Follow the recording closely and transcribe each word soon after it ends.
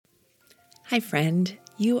Hi, friend.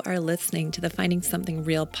 You are listening to the Finding Something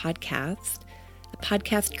Real podcast, a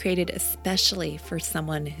podcast created especially for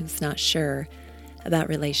someone who's not sure about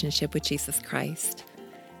relationship with Jesus Christ.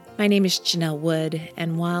 My name is Janelle Wood,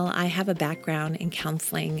 and while I have a background in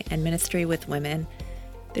counseling and ministry with women,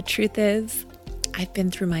 the truth is I've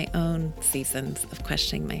been through my own seasons of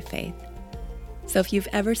questioning my faith. So if you've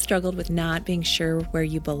ever struggled with not being sure where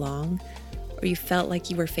you belong, or you felt like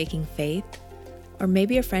you were faking faith, or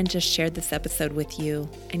maybe a friend just shared this episode with you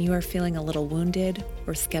and you are feeling a little wounded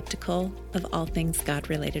or skeptical of all things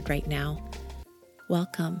God-related right now,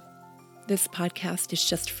 welcome. This podcast is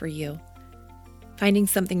just for you. Finding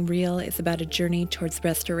Something Real is about a journey towards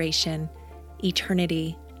restoration,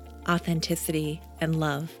 eternity, authenticity, and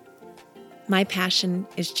love. My passion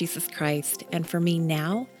is Jesus Christ, and for me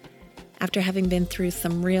now, after having been through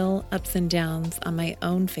some real ups and downs on my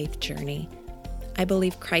own faith journey, I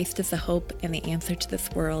believe Christ is the hope and the answer to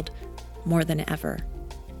this world more than ever.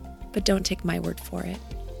 But don't take my word for it.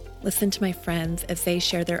 Listen to my friends as they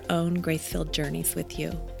share their own grace-filled journeys with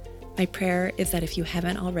you. My prayer is that if you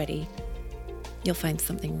haven't already, you'll find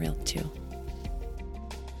something real too.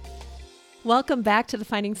 Welcome back to the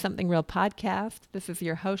Finding Something Real podcast. This is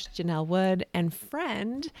your host, Janelle Wood, and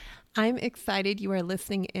friend, I'm excited you are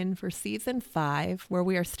listening in for season 5, where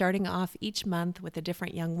we are starting off each month with a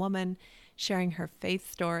different young woman sharing her faith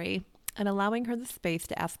story and allowing her the space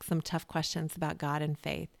to ask some tough questions about God and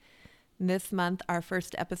faith. This month, our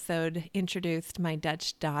first episode introduced my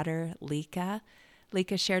Dutch daughter, Leah.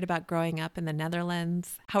 Leah shared about growing up in the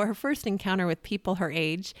Netherlands, how her first encounter with people her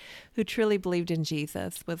age who truly believed in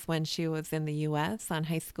Jesus was when she was in the U.S. on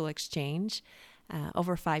high school exchange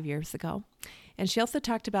over 5 years ago. And she also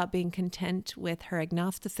talked about being content with her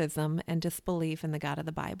agnosticism and disbelief in the God of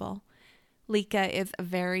the Bible. Leah is a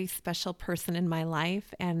very special person in my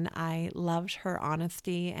life, and I loved her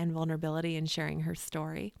honesty and vulnerability in sharing her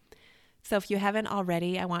story. So if you haven't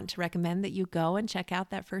already, I want to recommend that you go and check out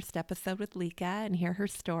that first episode with Leah and hear her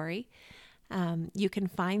story. You can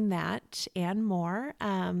find that and more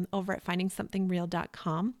over at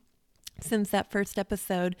findingsomethingreal.com. Since that first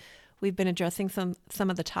episode, we've been addressing some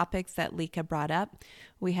of the topics that Leah brought up.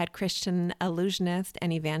 We had Christian illusionist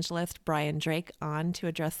and evangelist Brian Drake on to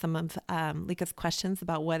address some of Leah's questions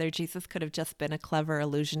about whether Jesus could have just been a clever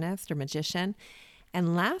illusionist or magician.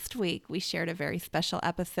 And last week, we shared a very special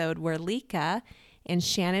episode where Leah and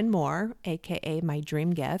Shannon Moore, aka my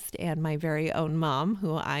dream guest and my very own mom,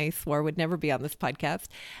 who I swore would never be on this podcast,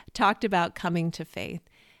 talked about coming to faith.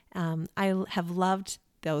 I have loved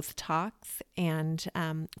those talks, and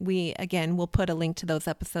we'll put a link to those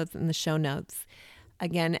episodes in the show notes.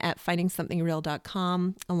 Again, at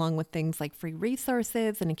findingsomethingreal.com, along with things like free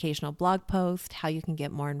resources, an occasional blog post, how you can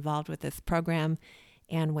get more involved with this program,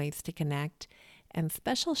 and ways to connect. And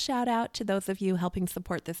special shout out to those of you helping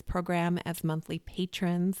support this program as monthly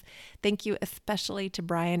patrons. Thank you especially to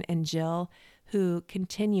Brian and Jill, who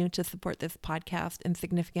continue to support this podcast in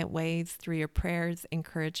significant ways through your prayers,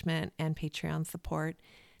 encouragement, and Patreon support.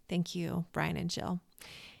 Thank you, Brian and Jill.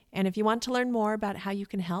 And if you want to learn more about how you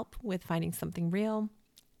can help with Finding Something Real,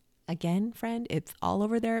 again, friend, it's all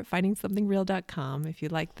over there at findingsomethingreal.com. If you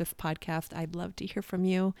like this podcast, I'd love to hear from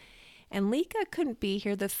you. And Leah couldn't be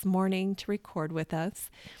here this morning to record with us.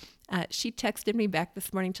 She texted me back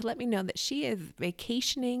this morning to let me know that she is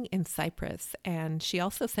vacationing in Cyprus. And she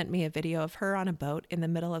also sent me a video of her on a boat in the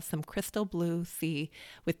middle of some crystal blue sea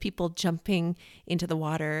with people jumping into the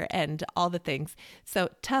water and all the things. So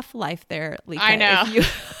tough life there, Leah. I know.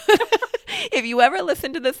 If you ever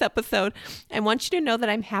listen to this episode, I want you to know that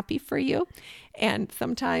I'm happy for you. And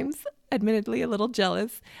sometimes, admittedly, a little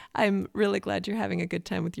jealous. I'm really glad you're having a good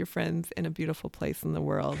time with your friends in a beautiful place in the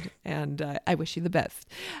world, and I wish you the best.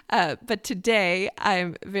 But today,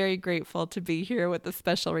 I'm very grateful to be here with a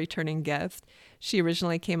special returning guest. She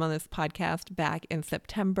originally came on this podcast back in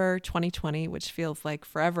September 2020, which feels like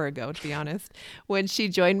forever ago, to be honest, when she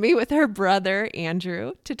joined me with her brother,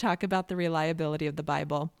 Andrew, to talk about the reliability of the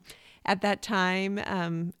Bible. At that time,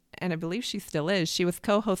 and I believe she still is, she was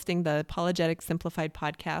co-hosting the Apologetic Simplified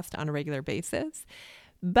podcast on a regular basis.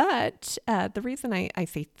 But the reason I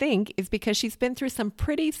say think is because she's been through some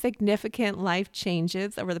pretty significant life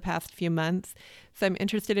changes over the past few months. So I'm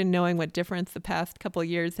interested in knowing what difference the past couple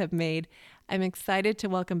years have made. I'm excited to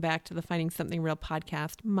welcome back to the Finding Something Real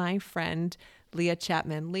podcast, my friend, Leah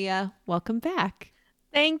Chapman. Leah, welcome back.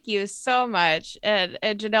 Thank you so much. And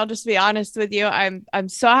Janelle, just to be honest with you, I'm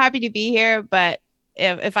so happy to be here, but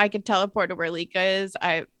if I could teleport to where Leah is,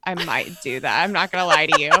 I might do that. I'm not going to lie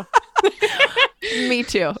to you. Me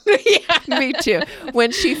too. Yeah. Me too.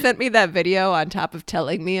 When she sent me that video on top of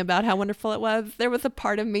telling me about how wonderful it was, there was a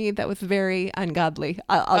part of me that was very ungodly.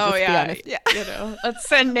 I'll just be honest. Yeah. That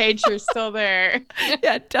sin nature's still there.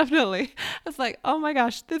 Yeah, definitely. I was like, oh my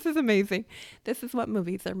gosh, this is amazing. This is what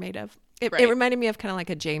movies are made of. It Right. reminded me of kind of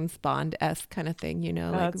like a James Bond-esque kind of thing, you know,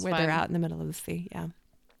 Oh, like that's where fun. they're out in the middle of the sea. Yeah.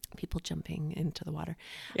 People jumping into the water.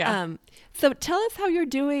 Yeah. So tell us how you're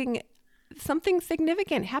doing. Something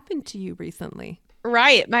significant happened to you recently.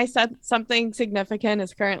 Right. My son, something significant,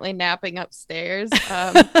 is currently napping upstairs.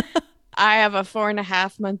 I have a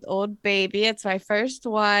 4.5-month-old baby. It's my first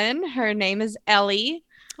one. Her name is Ellie.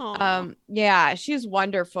 Aw. Yeah, she's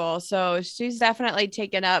wonderful. So she's definitely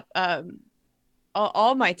taken up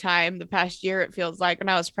all my time the past year. It feels like when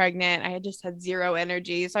I was pregnant, I had just had zero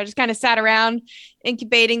energy. So I just kind of sat around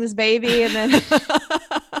incubating this baby. And then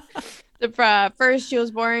first, she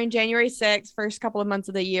was born January 6th. First couple of months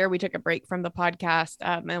of the year, we took a break from the podcast,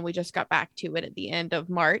 and we just got back to it at the end of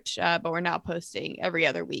March. But we're now posting every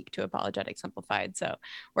other week to Apologetic Simplified. So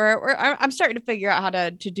I'm starting to figure out how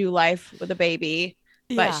to do life with a baby.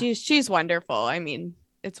 But Yeah. she's wonderful. I mean,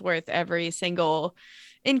 it's worth every single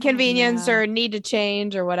inconvenience Yeah. or need to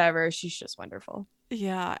change or whatever. She's just wonderful.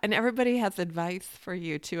 Yeah. And everybody has advice for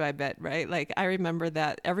you too, I bet, right? Like I remember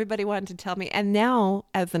that everybody wanted to tell me. And now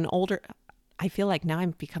I feel like now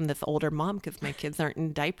I've become this older mom because my kids aren't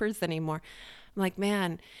in diapers anymore. I'm like,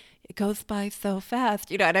 man, it goes by so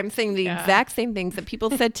fast, you know, and I'm saying the exact same things that people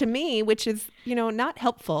said to me, which is, you know, not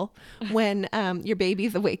helpful when your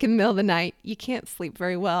baby's awake in the middle of the night. You can't sleep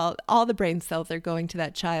very well. All the brain cells are going to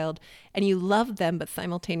that child and you love them, but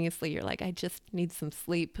simultaneously you're like, I just need some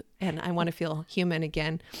sleep and I want to feel human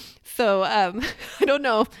again. So I don't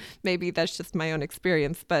know, maybe that's just my own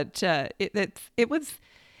experience, but it was,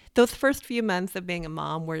 those first few months of being a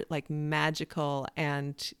mom were like magical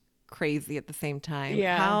and crazy at the same time.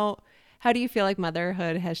 Yeah. How do you feel like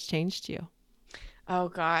motherhood has changed you? Oh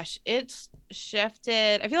gosh, it's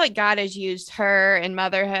shifted. I feel like God has used her and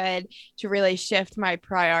motherhood to really shift my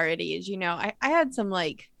priorities. You know, I had some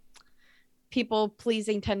like people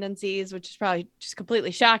pleasing tendencies, which is probably just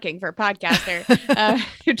completely shocking for a podcaster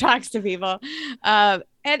who talks to people. And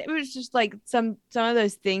it was just like some of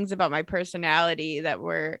those things about my personality that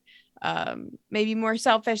were maybe more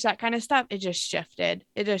selfish, that kind of stuff. It just shifted.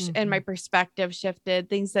 And my perspective shifted.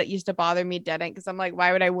 Things that used to bother me didn't, because I'm like,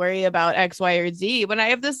 why would I worry about X, Y, or Z when I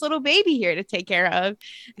have this little baby here to take care of?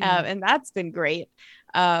 And that's been great.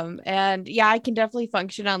 And yeah, I can definitely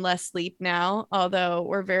function on less sleep now, although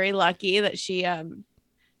we're very lucky that she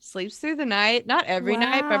sleeps through the night, not every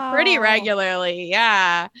night, but pretty regularly.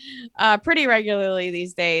 Yeah. Pretty regularly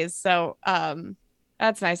these days. So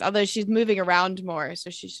that's nice. Although she's moving around more. So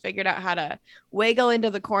she's figured out how to wiggle into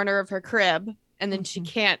the corner of her crib, and then she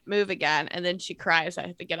can't move again. And then she cries. I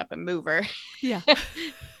have to get up and move her. Yeah.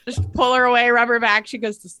 Just pull her away, rub her back. She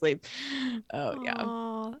goes to sleep. Oh, yeah.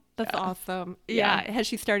 Aww, that's awesome. Yeah. Has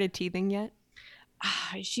she started teething yet?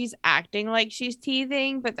 She's acting like she's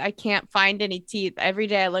teething, but I can't find any teeth. Every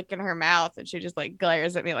day I look in her mouth and she just like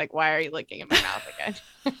glares at me like, why are you looking at my mouth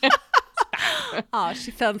again? Oh,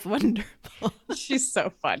 she sounds wonderful. She's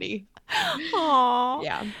so funny. Aww.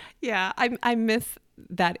 Yeah. Yeah. I miss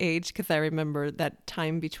that age because I remember that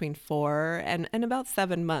time between 4 and about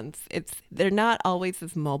 7 months. They're not always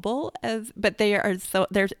as mobile but they are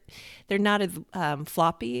they're not as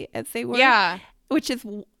floppy as they were. Yeah. Which is,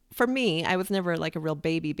 for me, I was never like a real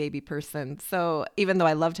baby person. So even though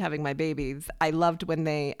I loved having my babies, I loved when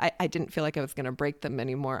I didn't feel like I was going to break them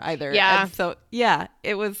anymore either. Yeah. And so yeah,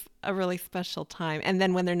 it was a really special time. And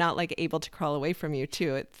then when they're not like able to crawl away from you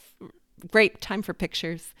too, it's great time for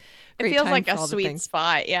pictures. It feels like a sweet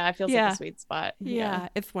spot. Yeah, it feels like a sweet spot. Yeah,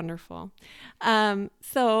 it's wonderful.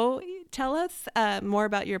 So tell us more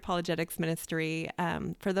about your apologetics ministry.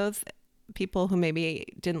 For those people who maybe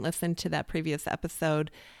didn't listen to that previous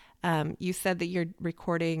episode, you said that you're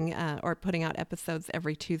recording or putting out episodes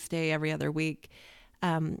every Tuesday, every other week.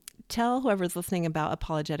 Tell whoever's listening about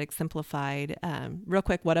Apologetics Simplified. Real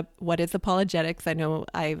quick, what is apologetics? I know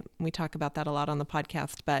we talk about that a lot on the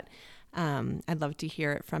podcast, but I'd love to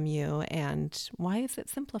hear it from you. And why is it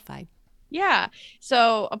simplified? Yeah.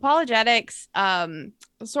 So apologetics,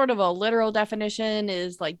 sort of a literal definition,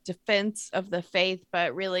 is like defense of the faith.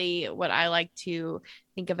 But really what I like to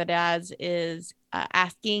think of it as is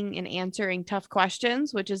asking and answering tough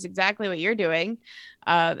questions, which is exactly what you're doing,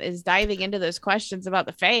 is diving into those questions about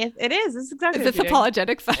the faith. It is. It's exactly. Is this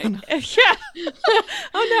apologetics? Yeah.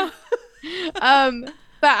 Oh no.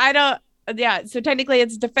 But yeah, so technically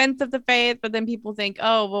it's defense of the faith, but then people think,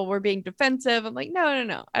 oh, well, we're being defensive. I'm like,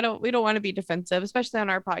 no. We don't want to be defensive, especially on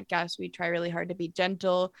our podcast. We try really hard to be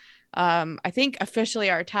gentle. I think officially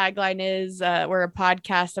our tagline is we're a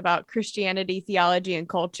podcast about Christianity, theology, and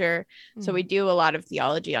culture. So we do a lot of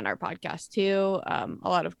theology on our podcast too, a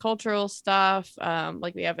lot of cultural stuff.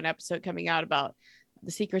 Like we have an episode coming out about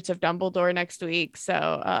the secrets of Dumbledore next week.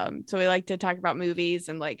 So we like to talk about movies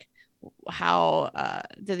and like how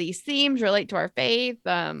do these themes relate to our faith?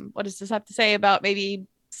 What does this have to say about maybe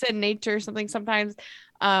sin nature, something sometimes?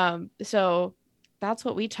 So that's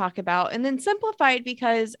what we talk about. And then simplified,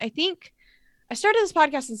 because I think I started this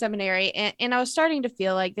podcast in seminary, and I was starting to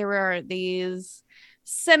feel like there were these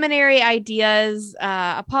seminary ideas,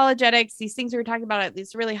 apologetics, these things we were talking about at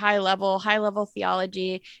this really high level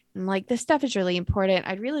theology. And like, this stuff is really important.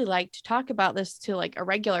 I'd really like to talk about this to like a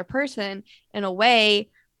regular person in a way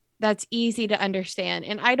that's easy to understand.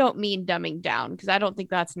 And I don't mean dumbing down, because I don't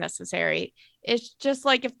think that's necessary. It's just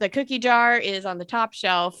like if the cookie jar is on the top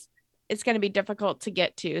shelf, it's going to be difficult to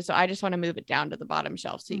get to. So I just want to move it down to the bottom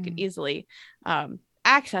shelf so you can easily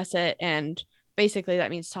access it. And basically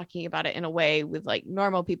that means talking about it in a way with like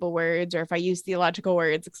normal people words, or if I use theological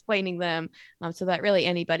words, explaining them, so that really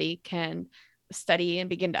anybody can study and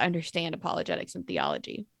begin to understand apologetics and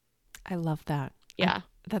theology. I love that. Yeah.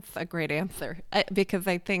 That's a great answer, because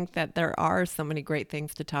I think that there are so many great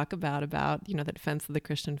things to talk about, the defense of the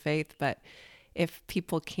Christian faith. But if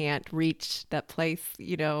people can't reach that place,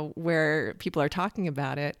 where people are talking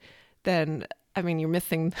about it, then, I mean, you're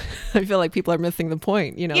missing, I feel like people are missing the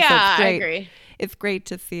point, Yeah, so it's great. I agree. It's great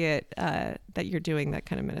to see it, that you're doing that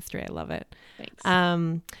kind of ministry. I love it. Thanks.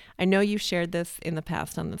 I know you shared this in the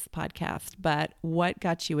past on this podcast, but what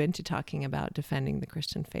got you into talking about defending the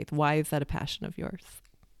Christian faith? Why is that a passion of yours?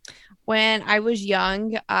 When I was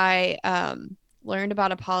young, I learned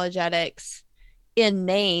about apologetics in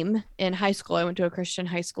name in high school. I went to a Christian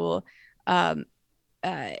high school. In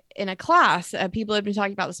a class, people had been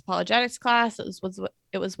talking about this apologetics class. It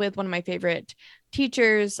was with one of my favorite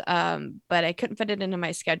teachers, but I couldn't fit it into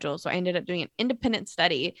my schedule, so I ended up doing an independent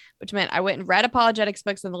study, which meant I went and read apologetics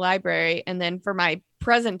books in the library, and then for my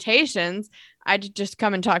presentations, I'd just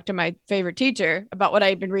come and talk to my favorite teacher about what I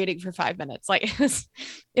had been reading for 5 minutes. Like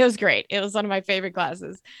it was great. It was one of my favorite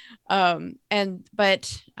classes,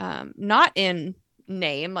 but not in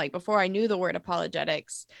name. Like before I knew the word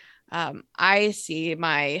apologetics. I see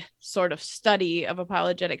my sort of study of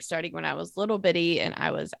apologetics starting when I was little bitty, and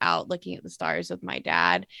I was out looking at the stars with my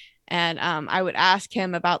dad. And I would ask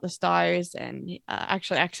him about the stars, and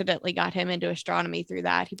actually accidentally got him into astronomy through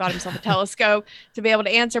that. He bought himself a telescope to be able to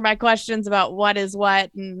answer my questions about what is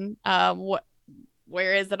what, and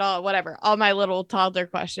where is it all, whatever, all my little toddler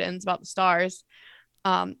questions about the stars.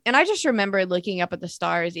 And I just remember looking up at the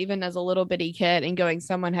stars, even as a little bitty kid, and going,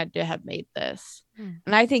 someone had to have made this.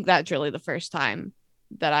 And I think that's really the first time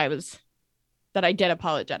that I did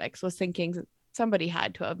apologetics, was thinking somebody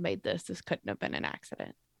had to have made this. This couldn't have been an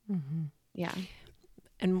accident. Mm-hmm. Yeah.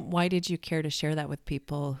 And why did you care to share that with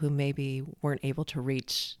people who maybe weren't able to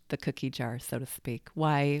reach the cookie jar, so to speak?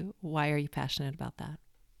 Why are you passionate about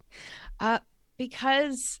that?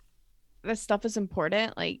 Because this stuff is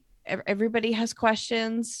important. Like, everybody has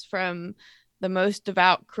questions, from the most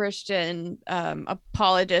devout Christian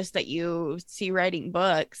apologist that you see writing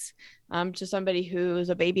books, to somebody who's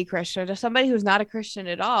a baby Christian, to somebody who's not a Christian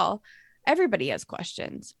at all. Everybody has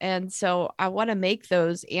questions. And so I want to make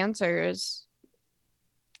those answers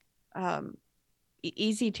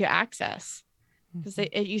easy to access, because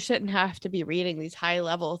you shouldn't have to be reading these high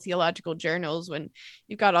level theological journals when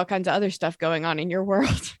you've got all kinds of other stuff going on in your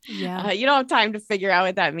world. Yeah. You don't have time to figure out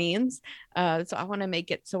what that means. So I want to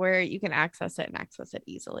make it so where you can access it, and access it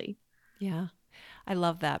easily. Yeah. I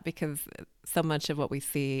love that, because so much of what we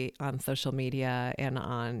see on social media and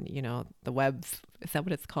on, the webs, is that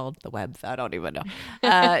what it's called? The webs? I don't even know.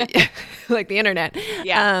 Like the internet.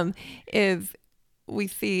 Yeah. Is we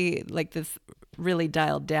see like this really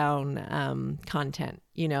dialed down content,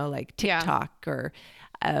 like TikTok, or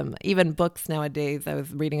even books nowadays. I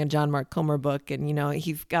was reading a John Mark Comer book, and,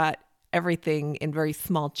 he's got everything in very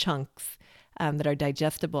small chunks that are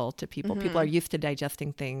digestible to people. People are used to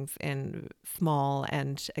digesting things in small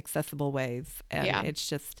and accessible ways. And it's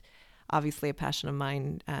just obviously a passion of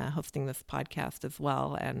mine, hosting this podcast as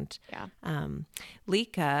well. And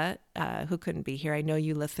Leah, who couldn't be here, I know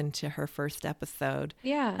you listened to her first episode.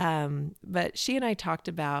 Yeah. But she and I talked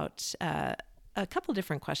about a couple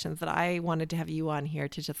different questions that I wanted to have you on here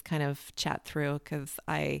to just kind of chat through, because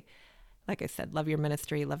like I said, love your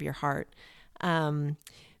ministry, love your heart.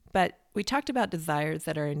 But we talked about desires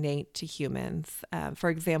that are innate to humans. For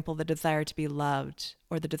example, the desire to be loved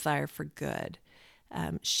or the desire for good.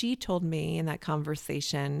 She told me in that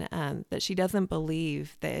conversation that she doesn't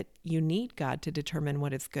believe that you need God to determine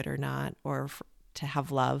what is good or not, or to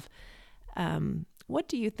have love. What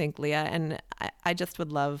do you think, Leah? And I just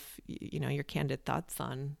would love, your candid thoughts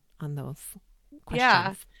on those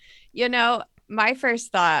Yeah. questions. My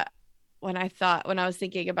first thought when I was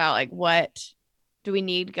thinking about like, what do we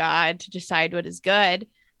need God to decide what is good?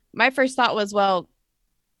 My first thought was, well,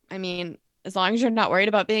 I mean, as long as you're not worried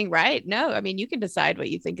about being right, no, I mean, you can decide what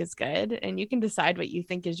you think is good and you can decide what you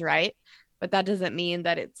think is right, but that doesn't mean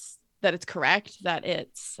that it's correct, that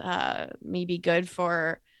it's maybe good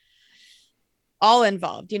for all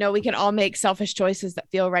involved. We can all make selfish choices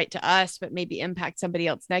that feel right to us, but maybe impact somebody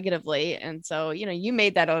else negatively. And so, you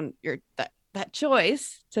made that on that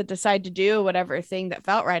choice to decide to do whatever thing that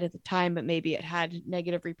felt right at the time, but maybe it had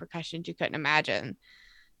negative repercussions you couldn't imagine.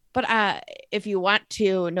 But if you want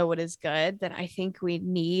to know what is good, then I think we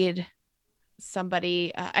need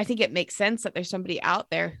somebody. I think it makes sense that there's somebody out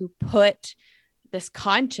there who put this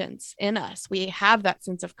conscience in us. We have that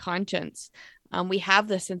sense of conscience. We have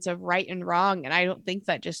the sense of right and wrong. And I don't think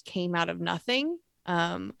that just came out of nothing.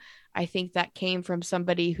 I think that came from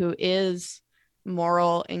somebody who is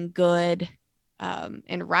moral and good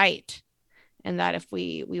and right. And that if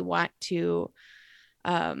we want to,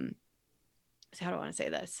 how do I want to say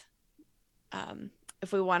this?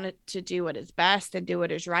 If we wanted to do what is best and do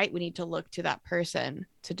what is right, we need to look to that person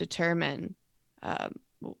to determine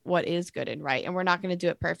what is good and right. And we're not going to do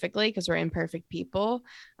it perfectly because we're imperfect people.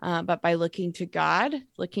 But by looking to God,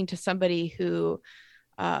 looking to somebody who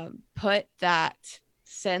put that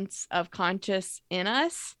sense of conscience in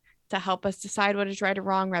us to help us decide what is right or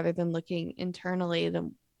wrong, rather than looking internally,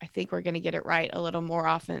 then I think we're going to get it right a little more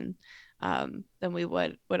often than we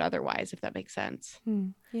would otherwise, if that makes sense.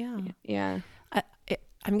 Yeah. Yeah.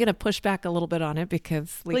 I'm going to push back a little bit on it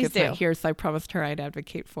because Leah's do. not here, so I promised her I'd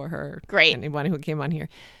advocate for her. Great. Anyone who came on here.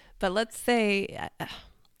 But let's say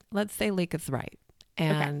Leah's right,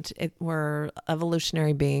 and we're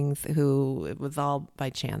evolutionary beings who it was all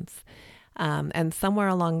by chance. And somewhere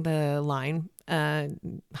along the line,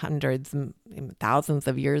 hundreds, thousands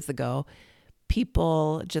of years ago,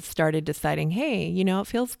 people just started deciding, hey, it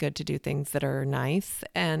feels good to do things that are nice.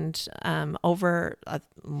 And over a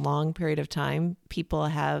long period of time, people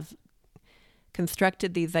have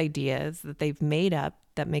constructed these ideas that they've made up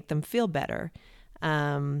that make them feel better.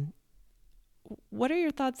 What are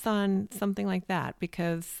your thoughts on something like that?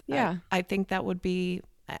 Because I think that would be,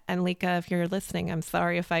 and Lika, if you're listening, I'm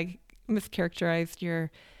sorry if I mischaracterized your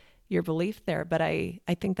belief there, but I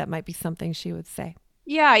think that might be something she would say.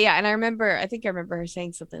 Yeah. And I think I remember her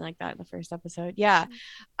saying something like that in the first episode. Yeah.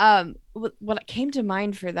 What came to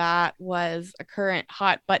mind for that was a current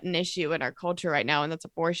hot button issue in our culture right now, and that's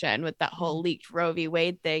abortion, with that whole leaked Roe v.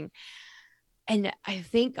 Wade thing. And I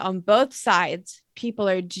think on both sides, people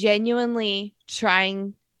are genuinely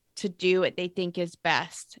trying to do what they think is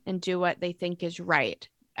best and do what they think is right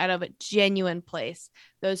out of a genuine place.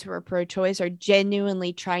 Those who are pro-choice are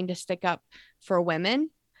genuinely trying to stick up for women.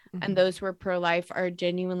 And those who are pro-life are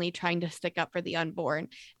genuinely trying to stick up for the unborn.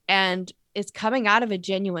 And it's coming out of a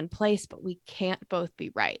genuine place, but we can't both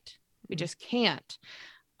be right. We just can't.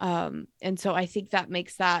 And so I think that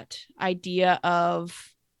makes that idea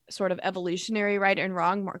of sort of evolutionary right and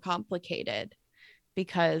wrong more complicated,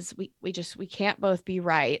 because we can't both be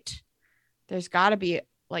right. There's got to be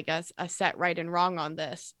like a set right and wrong on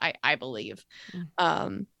this, I believe.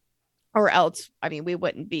 Or else, I mean, we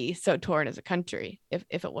wouldn't be so torn as a country if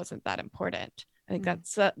it wasn't that important. I think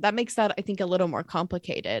that makes that, I think, a little more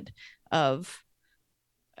complicated of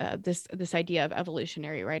this idea of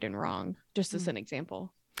evolutionary right and wrong, just as an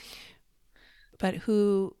example. But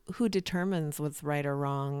who determines what's right or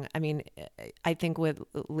wrong? I mean, I think what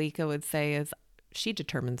Lika would say is she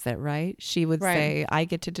determines it, right? She would say, I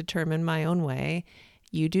get to determine my own way.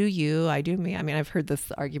 You do you, I do me. I mean, I've heard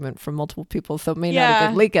this argument from multiple people, so it may not have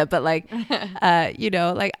been Lika, but like,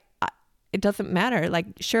 it doesn't matter. Like,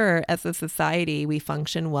 sure, as a society, we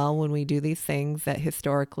function well when we do these things that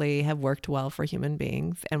historically have worked well for human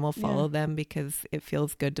beings, and we'll follow them because it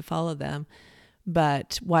feels good to follow them.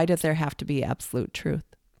 But why does there have to be absolute truth?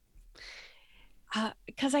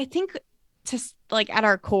 Because I think, just like at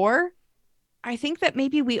our core, I think that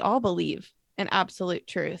maybe we all believe in absolute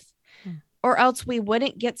truth. Or else we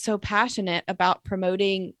wouldn't get so passionate about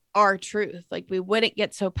promoting our truth. Like, we wouldn't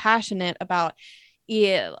get so passionate about,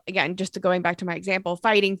 again, just going back to my example,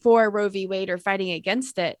 fighting for Roe v. Wade or fighting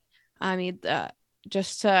against it. I mean,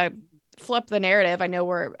 just to flip the narrative. I know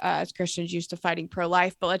we're as Christians used to fighting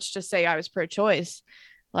pro-life, but let's just say I was pro-choice.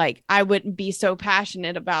 Like, I wouldn't be so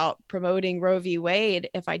passionate about promoting Roe v. Wade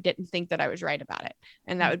if I didn't think that I was right about it.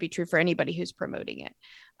 And that would be true for anybody who's promoting it.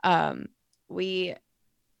 Um, we,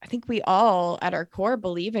 I think we all at our core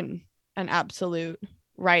believe in an absolute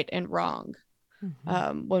right and wrong.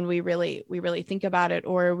 When we really think about it,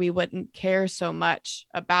 or we wouldn't care so much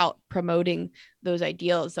about promoting those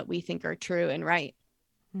ideals that we think are true and right.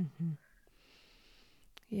 Mm-hmm.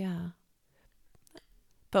 Yeah.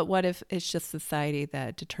 But what if it's just society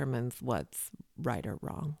that determines what's right or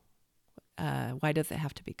wrong? Why does it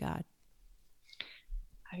have to be God?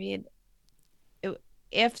 I mean,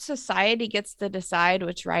 if society gets to decide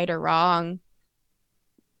what's right or wrong,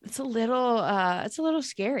 it's a little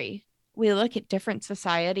scary. We look at different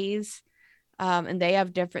societies, and they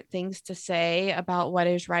have different things to say about what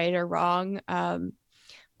is right or wrong.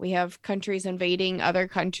 We have countries invading other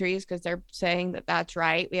countries because they're saying that that's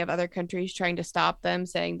right. We have other countries trying to stop them,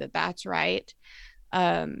 saying that that's right.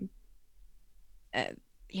 Um, uh,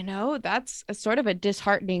 that's a sort of a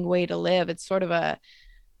disheartening way to live. It's sort of uh,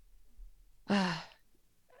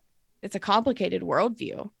 it's a complicated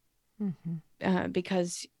worldview,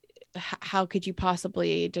 because how could you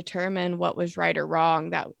possibly determine what was right or wrong?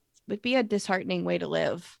 That would be a disheartening way to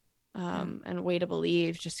live, and a way to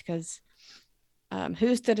believe, just because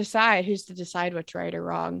who's to decide what's right or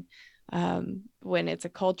wrong, when it's a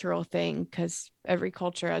cultural thing, because every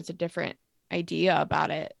culture has a different idea about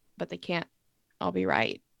it, but they can't all be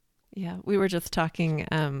right. Yeah, we were just talking,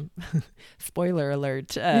 spoiler alert,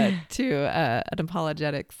 to an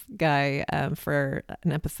apologetics guy for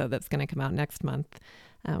an episode that's going to come out next month.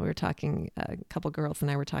 We were talking, a couple girls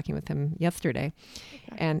and I were talking with him yesterday,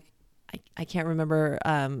 and I can't remember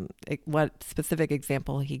what specific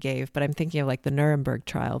example he gave, but I'm thinking of like the Nuremberg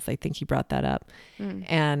trials. I think he brought that up,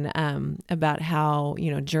 and about how,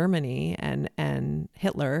 Germany and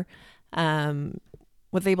Hitler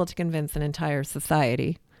was able to convince an entire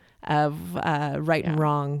society of right and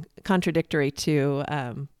wrong, contradictory to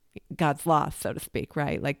God's law, so to speak,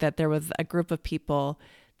 right? Like that there was a group of people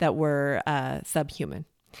that were subhuman.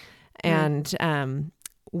 And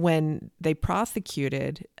when they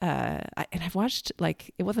prosecuted, and I've watched,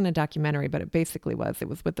 like, it wasn't a documentary, but it basically was. It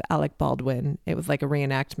was with Alec Baldwin. It was like a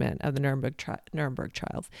reenactment of the Nuremberg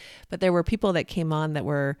trials. But there were people that came on that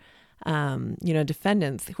were,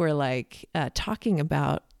 defendants who were like talking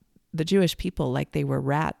about the Jewish people like they were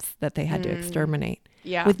rats that they had to exterminate.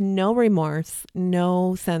 Yeah. With no remorse,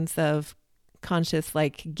 no sense of conscious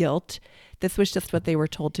like guilt. This was just what they were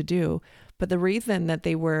told to do. But the reason that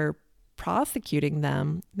they were prosecuting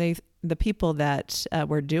them, the people that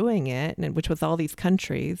were doing it, and which was all these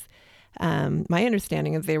countries, my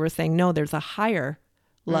understanding is they were saying, no, there's a higher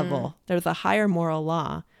level. There's a higher moral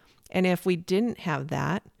law. And if we didn't have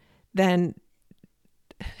that, then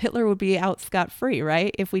Hitler would be out scot-free,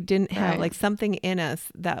 right? If we didn't have like something in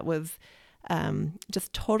us that was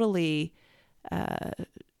just totally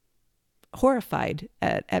horrified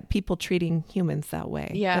at people treating humans that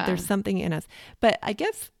way. Yeah. That there's something in us. But I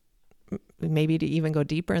guess maybe to even go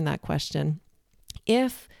deeper in that question,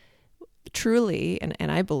 if truly,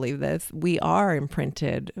 and I believe this, we are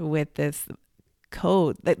imprinted with this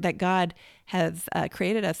code that God has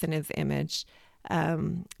created us in his image,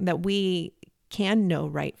 that we can know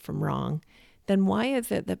right from wrong, then why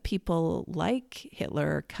is it that people like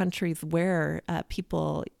Hitler, countries where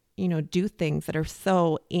people, do things that are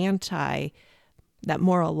so anti that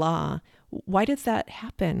moral law, why does that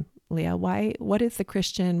happen, Leah? What is the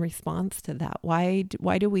Christian response to that? Why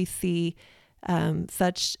do we see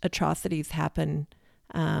such atrocities happen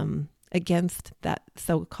against that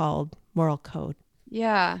so-called moral code?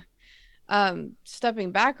 Yeah.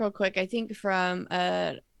 Stepping back real quick, I think from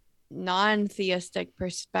a non-theistic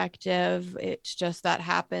perspective, it's just that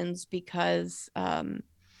happens because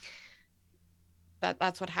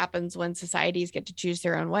that's what happens when societies get to choose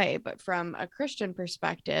their own way. But from a Christian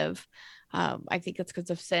perspective, I think it's because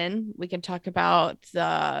of sin. We can talk about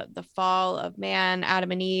the fall of man,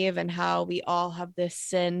 Adam and Eve, and how we all have this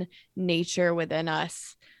sin nature within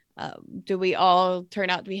us. Do we all turn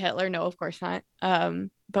out to be Hitler? No, of course not.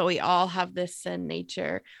 But we all have this sin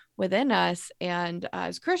nature within us. And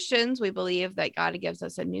as Christians, we believe that God gives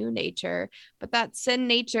us a new nature, but that sin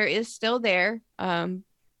nature is still there.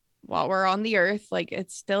 While we're on the earth, like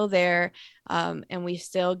it's still there, and we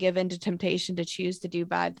still give into temptation to choose to do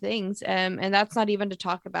bad things, and that's not even to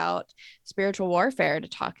talk about spiritual warfare, to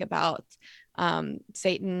talk about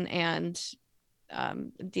Satan and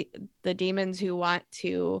the demons who want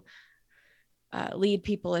to lead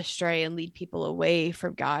people astray and lead people away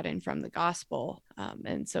from God and from the gospel.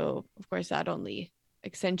 And so, of course, that only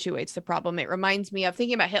accentuates the problem. It reminds me of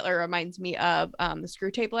thinking about Hitler, reminds me of the Screw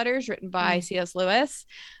Tape Letters written by C.S. Lewis.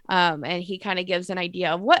 And he kind of gives an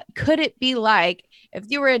idea of what could it be like if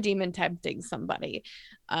you were a demon tempting somebody.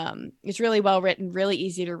 It's really well written, really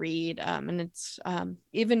easy to read. And it's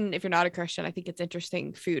even if you're not a Christian, I think it's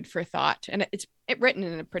interesting food for thought. And it's written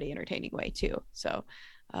in a pretty entertaining way too. So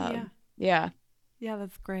yeah. Yeah,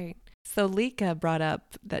 that's great. So Leah brought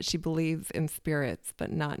up that she believes in spirits,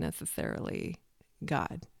 but not necessarily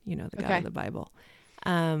God, the God of the Bible.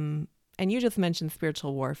 And you just mentioned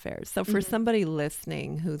spiritual warfare. So for somebody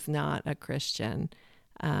listening who's not a Christian,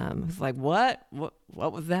 who's like, what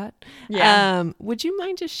was that? Yeah. Would you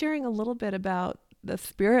mind just sharing a little bit about the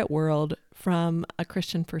spirit world from a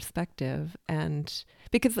Christian perspective? And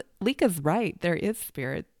because Leah's right, there is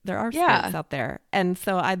spirit. There are spirits out there. And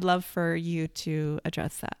so I'd love for you to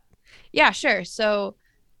address that. Yeah, sure. So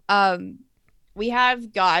we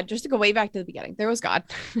have God, just to go way back to the beginning, there was God.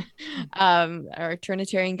 Our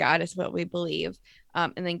Trinitarian God is what we believe.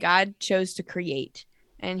 And then God chose to create.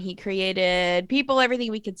 And he created people,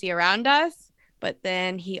 everything we could see around us. But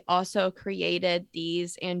then he also created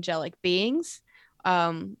these angelic beings,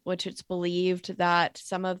 which it's believed that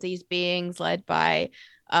some of these beings led by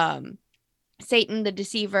Satan, the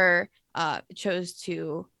deceiver, chose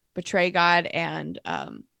to betray God and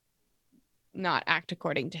not act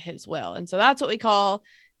according to his will. And so that's what we call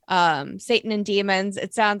Satan and demons.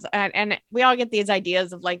 It sounds, and we all get these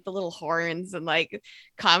ideas of like the little horns and like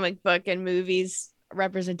comic book and movies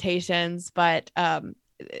representations, but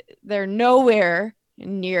they're nowhere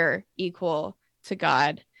near equal to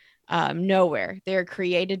God. Nowhere. They're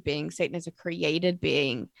created beings. Satan is a created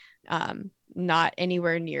being, not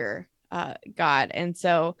anywhere near God. And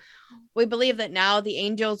so we believe that now the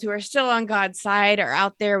angels who are still on God's side are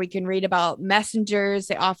out there. We can read about messengers.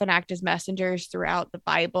 They often act as messengers throughout the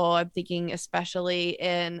Bible. I'm thinking especially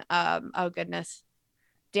in,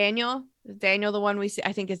 Daniel. Is Daniel the one we see?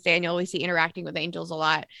 I think it's Daniel. We see interacting with angels a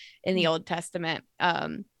lot in the Old Testament.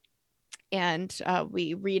 And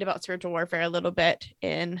we read about spiritual warfare a little bit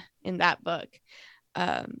in that book.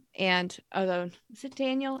 And although, is it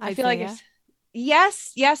Daniel? Isaiah? I feel like it's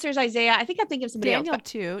yes, there's Isaiah. I think I'm thinking of somebody Daniel else.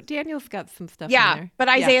 too. Daniel's got some stuff Yeah, in there. but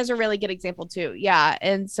Isaiah's a really good example too. Yeah.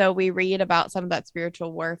 And so we read about some of that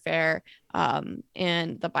spiritual warfare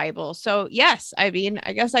in the Bible. So yes, I mean,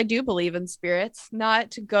 I guess I do believe in spirits,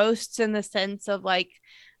 not ghosts in the sense of like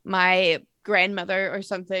my grandmother or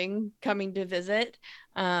something coming to visit,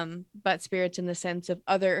 but spirits in the sense of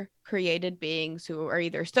other created beings who are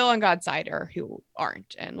either still on God's side or who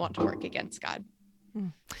aren't and want to work against God.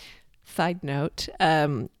 Side note,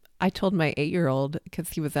 I told my 8-year-old, because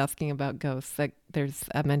he was asking about ghosts, that there's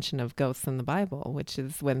a mention of ghosts in the Bible, which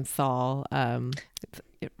is when Saul,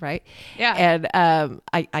 right? Yeah. And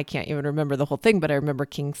I can't even remember the whole thing, but I remember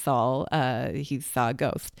King Saul, he saw a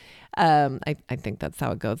ghost. I think that's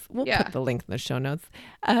how it goes. We'll put the link in the show notes.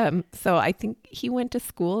 So I think he went to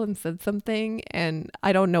school and said something, and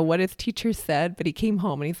I don't know what his teacher said, but he came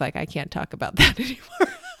home and he's like, I can't talk about that anymore.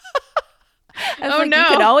 You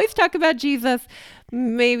can always talk about Jesus.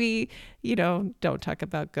 Maybe, don't talk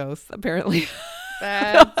about ghosts, apparently.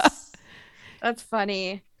 That's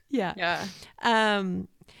funny. Yeah.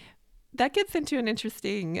 That gets into an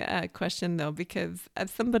interesting question, though, because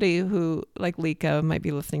as somebody who, like Leah, might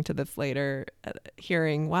be listening to this later,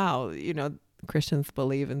 hearing, wow, Christians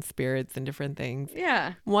believe in spirits and different things.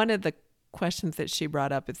 Yeah. One of the questions that she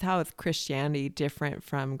brought up is, how is Christianity different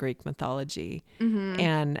from Greek mythology? Mm-hmm.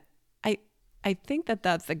 And I think that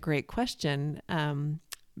that's a great question,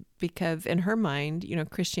 because in her mind,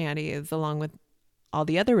 Christianity is, along with all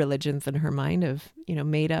the other religions in her mind, of,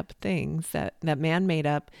 made up things that man made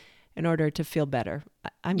up in order to feel better,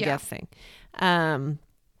 I'm guessing. So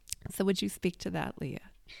would you speak to that,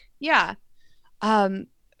 Leah? Yeah. I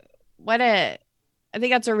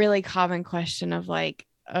think that's a really common question of like,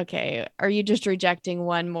 okay, are you just rejecting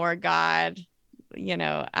one more God?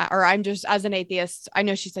 Or I'm just, as an atheist, I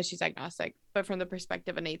know she says she's agnostic, but from the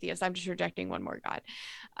perspective of an atheist, I'm just rejecting one more God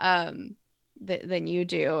than you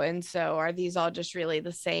do. And so are these all just really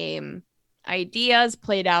the same ideas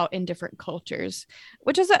played out in different cultures?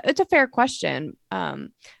 Which is it's a fair question.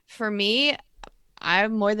 For me,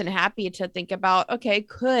 I'm more than happy to think about, okay,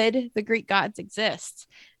 could the Greek gods exist?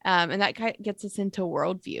 And that kind of gets us into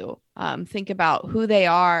worldview. Think about who they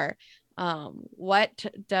are. What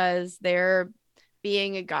does their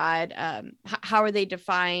being a god, how are they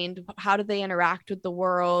defined? How do they interact with the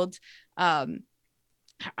world?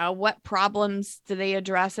 What problems do they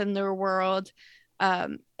address in their world?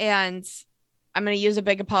 And I'm going to use a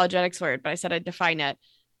big apologetics word, but I said I'd define it.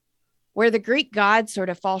 Where the Greek gods sort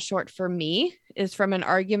of fall short for me is from an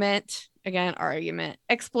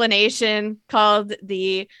explanation called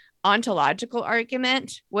the ontological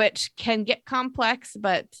argument, which can get complex,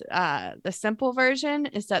 but the simple version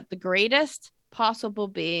is that the greatest possible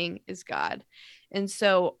being is God. And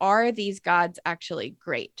so, are these gods actually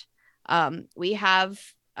great? We have,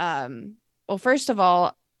 well, first of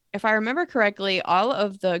all, if I remember correctly, all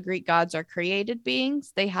of the Greek gods are created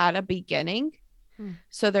beings. They had a beginning,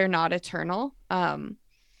 so they're not eternal.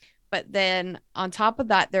 But then on top of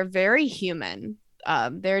that, they're very human.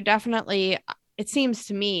 They're definitely, it seems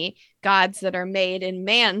to me, gods that are made in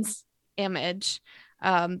man's image.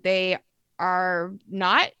 They are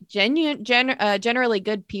not generally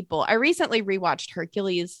good people. I recently rewatched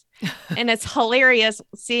Hercules, and it's hilarious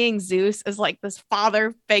seeing Zeus as like this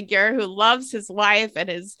father figure who loves his wife and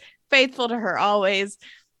is faithful to her always,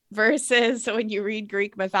 versus when you read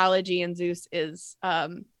Greek mythology and Zeus is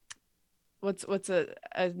what's a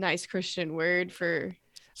nice Christian word for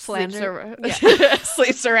Slander.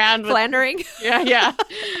 sleeps around with Flandering. yeah,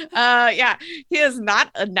 he is not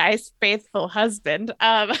a nice faithful husband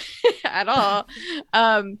at all.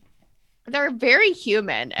 They're very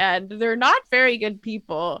human and they're not very good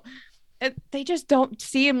people. They just don't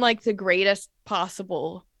seem like the greatest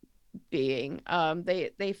possible being.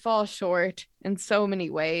 They fall short in so many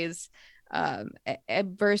ways,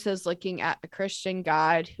 versus looking at a Christian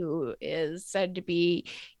God who is said to be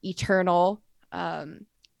eternal,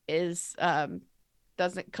 is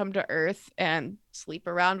doesn't come to earth and sleep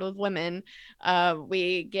around with women.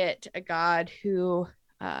 We get a God who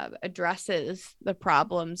addresses the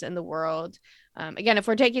problems in the world. Again, if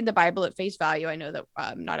we're taking the Bible at face value, I know that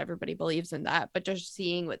not everybody believes in that, but just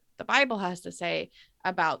seeing what the Bible has to say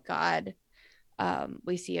about God,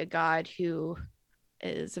 we see a God who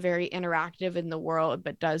is very interactive in the world,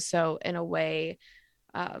 but does so in a way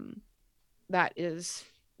that is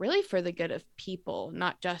really for the good of people,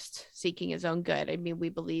 not just seeking his own good. I mean, we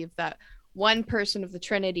believe that one person of the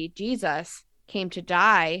Trinity, Jesus, came to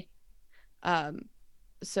die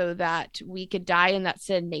so that we could die in that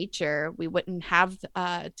sin nature. We wouldn't have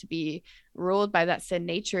to be ruled by that sin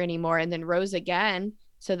nature anymore, and then rose again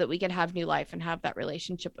so that we can have new life and have that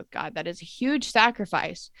relationship with God. That is a huge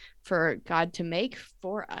sacrifice for God to make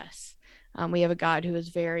for us. We have a God who is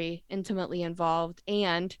very intimately involved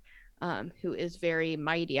and who is very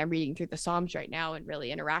mighty. I'm reading through the Psalms right now and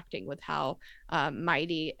really interacting with how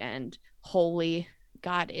mighty and holy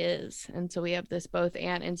God is. And so we have this both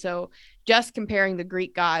and so just comparing the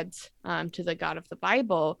Greek gods to the God of the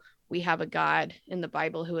Bible, we have a God in the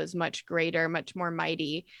Bible who is much greater, much more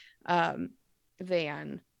mighty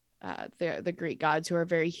than the Greek gods, who are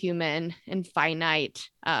very human and finite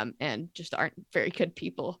and just aren't very good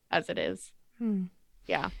people as it is.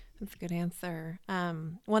 Yeah. That's a good answer.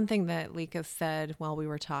 One thing that Lika said while we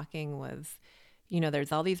were talking was,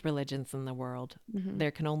 there's all these religions in the world. Mm-hmm.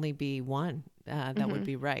 There can only be one that would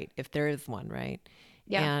be right, if there is one, right?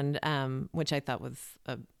 Yeah. And which I thought was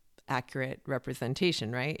a accurate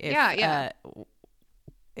representation, right?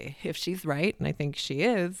 If she's right, and I think she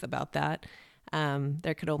is about that,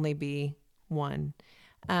 there could only be one.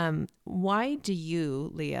 Why do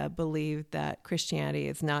you, Leah, believe that Christianity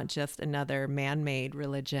is not just another man-made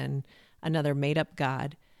religion, another made-up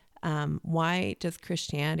God? Why does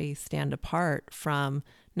Christianity stand apart from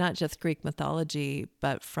not just Greek mythology,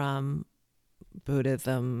 but from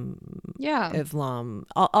Buddhism, Islam,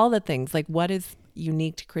 all the things? Like, what is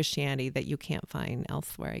unique to Christianity that you can't find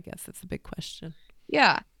elsewhere? I guess it's a big question.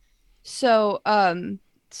 Yeah. So,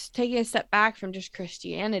 taking a step back from just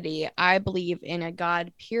Christianity, I believe in a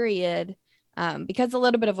God, period, because a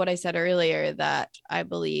little bit of what I said earlier, that I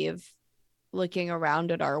believe looking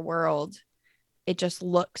around at our world, it just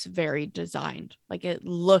looks very designed. Like it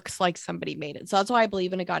looks like somebody made it. So that's why I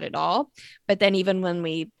believe in a God at all. But then even when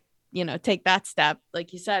we, take that step,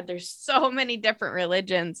 like you said, there's so many different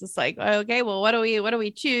religions. It's like, okay, well, what do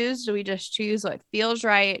we choose? Do we just choose what feels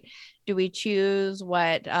right? Do we choose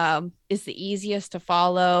what is the easiest to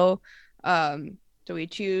follow? Do we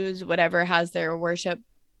choose whatever has their worship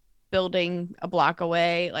building a block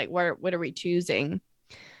away? Like, what are we choosing?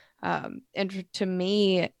 And to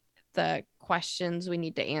me, the questions we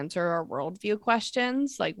need to answer are worldview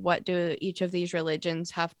questions. Like, what do each of these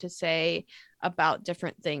religions have to say about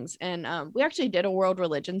different things? And we actually did a world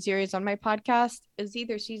religion series on my podcast. It's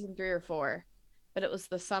either season 3 or 4, but it was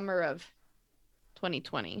the summer of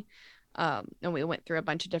 2020. And we went through a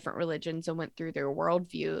bunch of different religions and went through their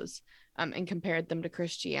worldviews and compared them to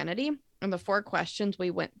Christianity. and the 4 questions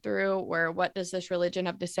we went through were, what does this religion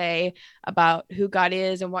have to say about who God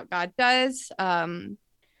is and what God does?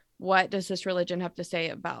 What does this religion have to say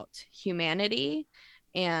about humanity?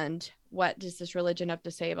 And what does this religion have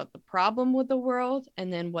to say about the problem with the world?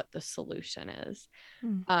 And then what the solution is.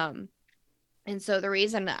 And so the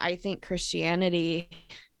reason I think Christianity,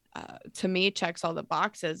 to me, checks all the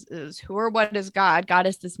boxes is, who or what is God? God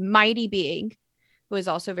is this mighty being who is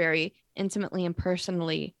also very intimately and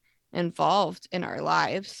personally involved in our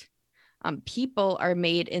lives. People are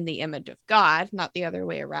made in the image of God, not the other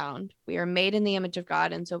way around. We are made in the image of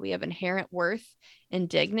God, and so we have inherent worth and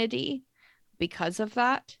dignity because of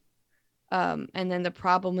that. And then the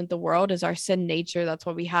problem with the world is our sin nature. That's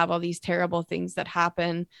why we have all these terrible things that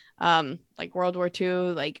happen, like World War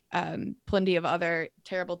II, like plenty of other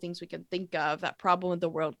terrible things we can think of. That problem with the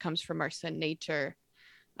world comes from our sin nature.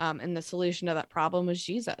 And the solution to that problem was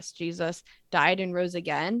Jesus. Jesus died and rose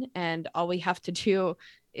again. And all we have to do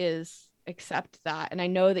is accept that. And I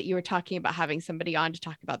know that you were talking about having somebody on to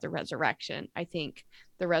talk about the resurrection. I think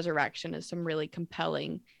the resurrection is some really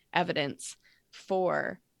compelling evidence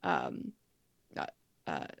for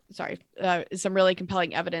some really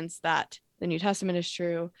compelling evidence that the New Testament is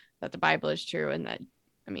true, that the Bible is true, and that,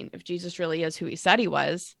 I mean, if Jesus really is who he said he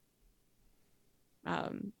was,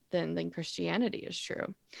 then Christianity is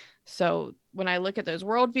true. So when I look at those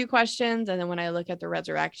worldview questions, and then when I look at the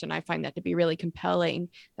resurrection, I find that to be really compelling,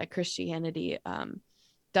 that Christianity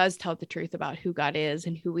does tell the truth about who God is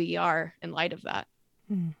and who we are in light of that.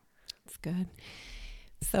 That's good.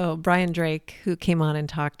 So Brian Drake, who came on and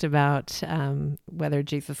talked about whether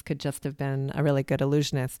Jesus could just have been a really good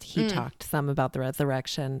illusionist, he talked some about the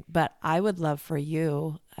resurrection. But I would love for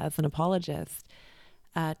you, as an apologist,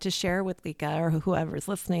 to share with Leah or whoever's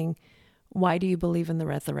listening, why do you believe in the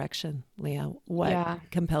resurrection, Leah? What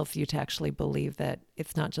compels you to actually believe that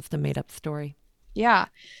it's not just a made-up story? Yeah.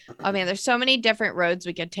 I mean, there's so many different roads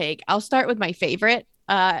we could take. I'll start with my favorite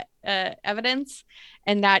evidence,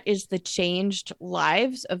 and that is the changed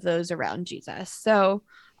lives of those around Jesus. So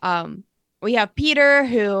we have Peter,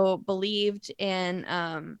 who believed in,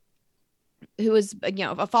 who was,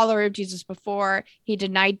 a follower of Jesus before. He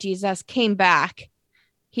denied Jesus, came back.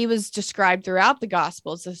 He was described throughout the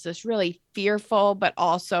Gospels as this really fearful, but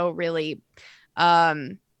also really,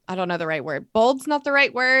 I don't know the right word. Bold's not the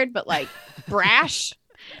right word, but like brash.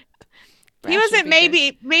 He wasn't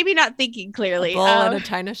maybe not thinking clearly. A bull at a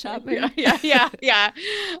china shop, maybe? Yeah.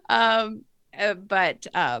 But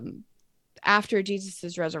after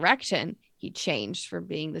Jesus's resurrection, he changed from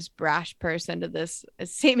being this brash person to this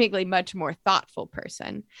seemingly much more thoughtful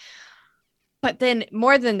person. But then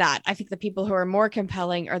more than that, I think the people who are more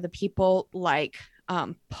compelling are the people like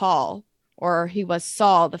Paul, or he was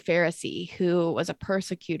Saul the Pharisee, who was a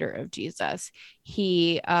persecutor of Jesus.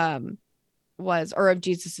 He was, or of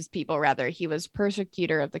Jesus's people rather, he was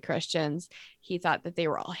persecutor of the Christians. He thought that they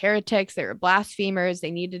were all heretics, they were blasphemers,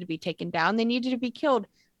 they needed to be taken down, they needed to be killed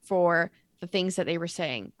for the things that they were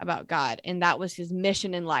saying about God. And that was his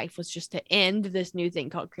mission in life, was just to end this new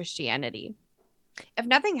thing called Christianity. If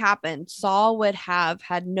nothing happened, Saul would have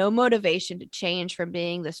had no motivation to change from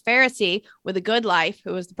being this Pharisee with a good life,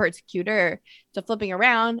 who was the persecutor, to flipping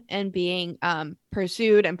around and being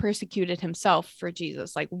pursued and persecuted himself for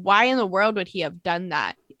Jesus. Like, why in the world would he have done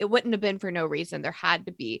that? It wouldn't have been for no reason. There had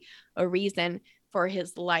to be a reason for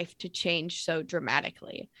his life to change so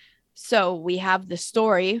dramatically. So we have the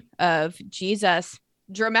story of Jesus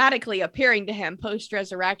dramatically appearing to him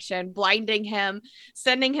post-resurrection, blinding him,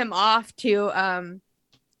 sending him off to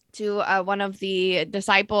one of the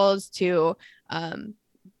disciples to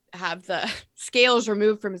have the scales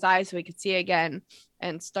removed from his eyes so he could see again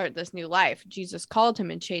and start this new life. Jesus called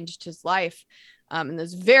him and changed his life in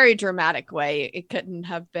this very dramatic way. It couldn't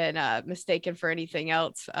have been mistaken for anything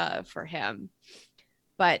else for him.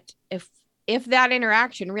 But if that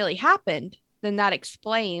interaction really happened, then that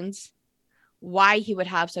explains why he would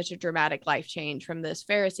have such a dramatic life change from this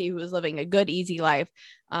Pharisee who was living a good, easy life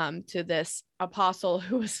to this apostle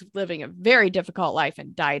who was living a very difficult life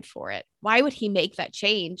and died for it. Why would he make that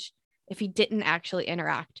change if he didn't actually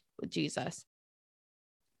interact with Jesus?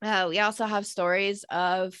 We also have stories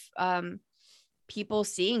of people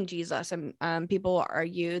seeing Jesus, and people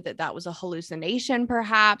argue that that was a hallucination,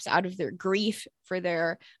 perhaps out of their grief for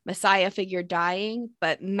their Messiah figure dying,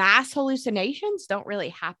 but mass hallucinations don't really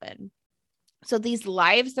happen. So these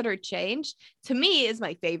lives that are changed, to me, is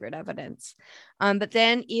my favorite evidence. But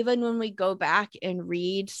then even when we go back and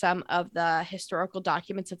read some of the historical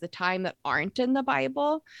documents of the time that aren't in the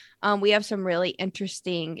Bible, we have some really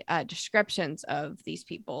interesting descriptions of these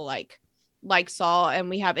people. Like like Saul, and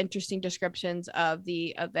we have interesting descriptions of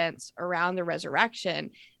the events around the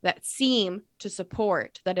resurrection that seem to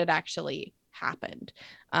support that it actually happened.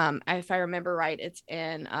 If I remember right, it's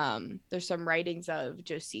in there's some writings of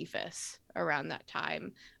Josephus around that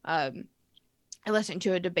time. I listened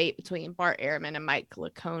to a debate between Bart Ehrman and Mike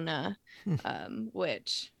Licona,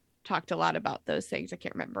 which talked a lot about those things. I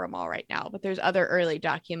can't remember them all right now, but there's other early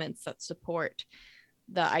documents that support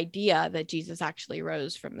the idea that Jesus actually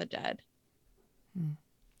rose from the dead.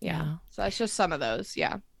 Yeah. So that's just some of those.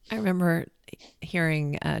 Yeah. I remember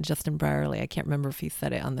hearing Justin Brierley. I can't remember if he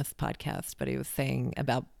said it on this podcast, but he was saying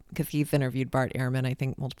about, because he's interviewed Bart Ehrman, I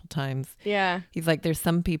think, multiple times. Yeah. He's like, there's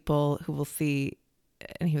some people who will see,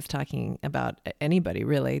 and he was talking about anybody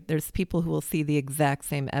really, there's people who will see the exact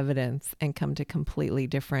same evidence and come to completely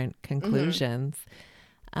different conclusions.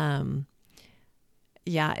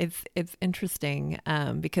 Yeah, it's interesting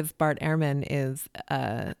because Bart Ehrman is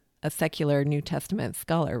a secular New Testament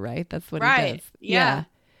scholar, right? That's what he does. Yeah.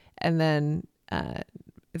 And then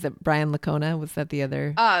is it Brian Licona? Was that the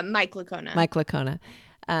other? Mike Licona. Mike Licona.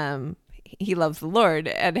 He loves the Lord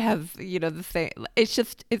and has, the same.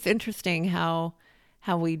 It's interesting how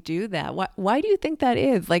we do that. Why do you think that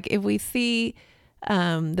is? Like, if we see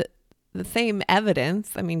the same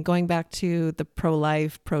evidence, I mean, going back to the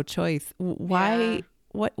pro-life, pro-choice, why?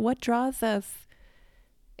 What draws us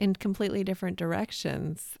in completely different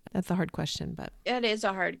directions? That's a hard question, but it is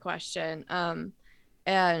a hard question.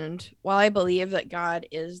 And while I believe that God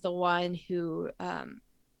is the one who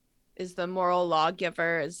is the moral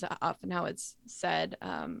lawgiver, is often how it's said,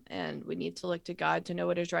 and we need to look to God to know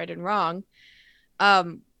what is right and wrong,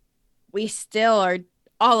 we still are,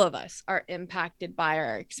 all of us are impacted by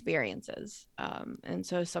our experiences. And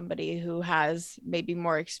so somebody who has maybe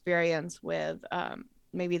more experience with,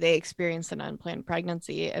 maybe they experienced an unplanned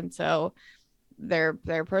pregnancy, and so they're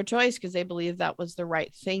pro-choice because they believe that was the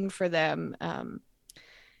right thing for them.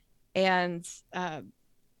 And I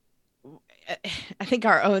think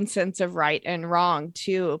our own sense of right and wrong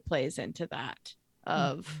too plays into that.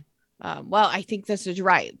 Of well, I think this is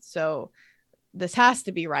right, so this has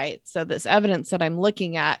to be right. So this evidence that I'm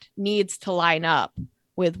looking at needs to line up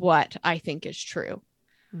with what I think is true.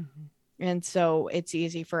 And so it's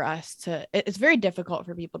easy for us it's very difficult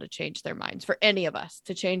for people to change their minds, for any of us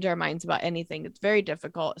to change our minds about anything. It's very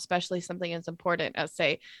difficult, especially something as important as,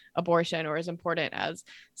 say, abortion, or as important as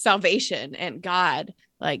salvation and God.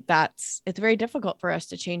 Like, it's very difficult for us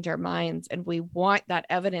to change our minds. And we want that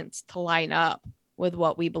evidence to line up with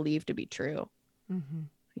what we believe to be true.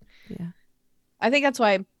 Yeah. I think that's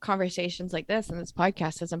why conversations like this and this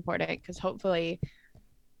podcast is important, because hopefully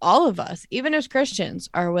all of us, even as Christians,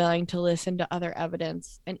 are willing to listen to other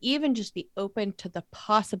evidence and even just be open to the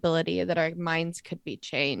possibility that our minds could be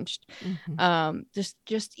changed.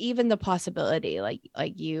 Just even the possibility, like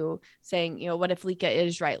you saying, what if Lika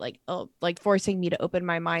is right? Like forcing me to open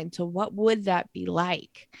my mind to what would that be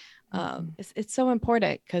like? It's so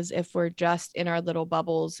important, because if we're just in our little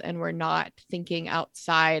bubbles and we're not thinking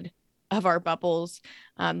outside of our bubbles,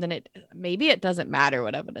 then it doesn't matter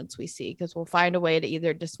what evidence we see, because we'll find a way to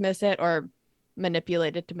either dismiss it or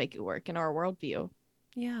manipulate it to make it work in our worldview.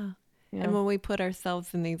 Yeah. And when we put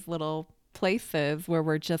ourselves in these little places where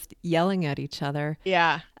we're just yelling at each other,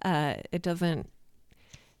 it doesn't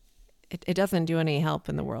do any help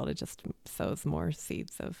in the world. It just sows more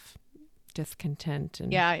seeds of discontent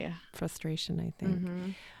and frustration, I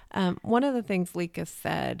think. One of the things Lika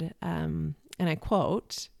said, and I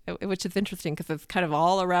quote, which is interesting because it's kind of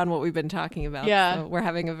all around what we've been talking about. So we're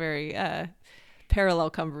having a very parallel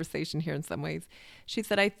conversation here in some ways. She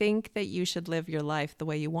said, "I think that you should live your life the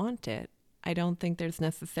way you want it. I don't think there's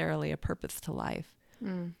necessarily a purpose to life."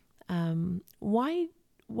 Why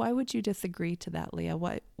would you disagree to that, Leah?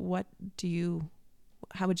 How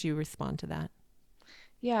would you respond to that?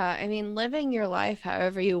 Yeah, I mean, living your life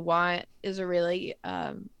however you want is a really,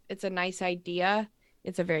 it's a nice idea.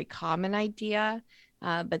 It's a very common idea.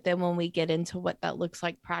 But then when we get into what that looks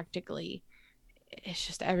like practically, it's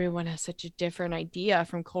just everyone has such a different idea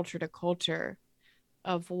from culture to culture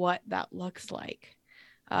of what that looks like.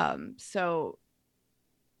 So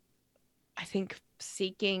I think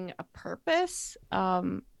seeking a purpose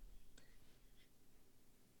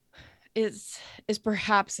is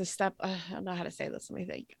perhaps a step. I don't know how to say this. Let me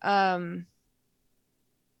think.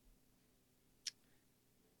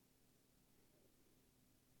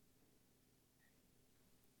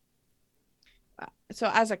 So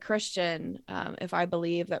as a Christian, if I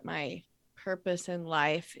believe that my purpose in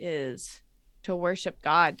life is to worship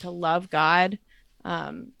God, to love God,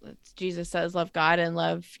 Jesus says, love God and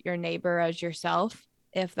love your neighbor as yourself.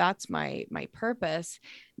 if that's my purpose,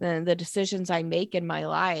 then the decisions I make in my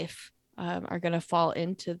life are going to fall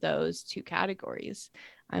into those two categories.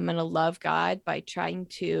 I'm going to love God by trying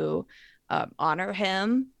to honor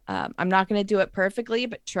him. I'm not going to do it perfectly,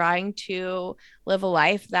 but trying to live a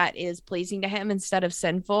life that is pleasing to him instead of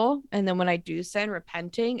sinful. And then when I do sin,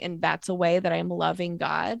 repenting, and that's a way that I'm loving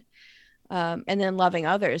God. And then loving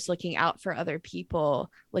others, looking out for other people,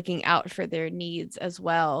 looking out for their needs as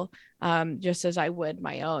well, just as I would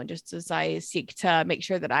my own, just as I seek to make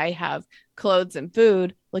sure that I have clothes and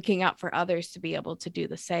food, looking out for others to be able to do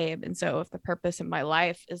the same. And so if the purpose in my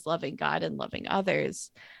life is loving God and loving others,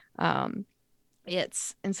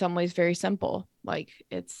 it's in some ways very simple. Like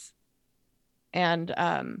it's, and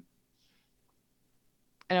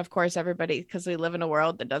and of course, everybody, because we live in a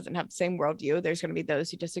world that doesn't have the same worldview, there's going to be those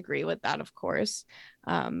who disagree with that, of course.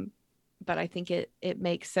 But I think it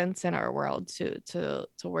makes sense in our world to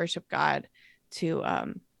worship God, to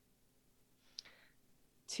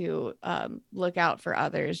look out for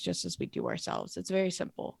others just as we do ourselves. It's very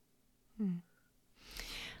simple.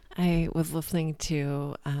 I was listening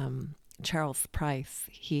to Charles Price.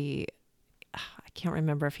 I can't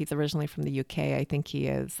remember if he's originally from the UK. I think he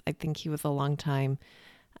is. I think he was a long time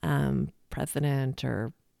president,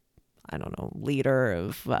 or I don't know, leader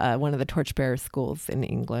of one of the torchbearer schools in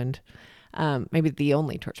England. Maybe the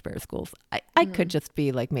only torchbearer schools. I could just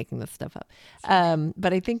be like making this stuff up.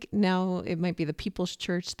 But I think now it might be the People's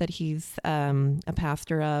Church that he's a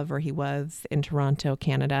pastor of, or he was in Toronto,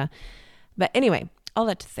 Canada. But anyway, all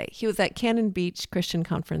that to say, he was at Cannon Beach Christian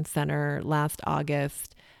Conference Center last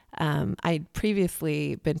August. I'd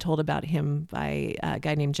previously been told about him by a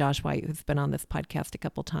guy named Josh White, who's been on this podcast a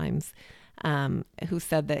couple times, who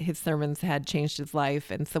said that his sermons had changed his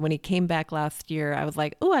life. And so when he came back last year, I was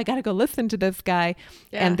like, oh, I got to go listen to this guy.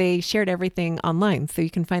 Yeah. And they shared everything online. So you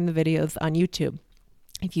can find the videos on YouTube.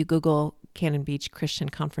 If you Google Cannon Beach Christian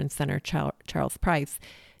Conference Center, Charles Price,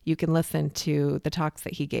 you can listen to the talks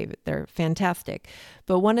that he gave. They're fantastic.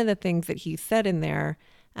 But one of the things that he said in there,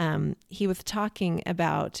 he was talking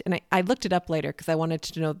about, and I looked it up later because I wanted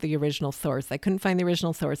to know the original source. I couldn't find the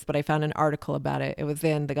original source, but I found an article about it. It was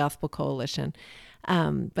in the Gospel Coalition.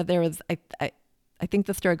 But there was, I think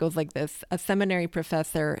the story goes like this: a seminary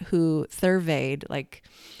professor who surveyed like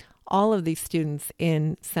all of these students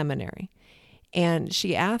in seminary, and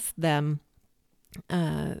she asked them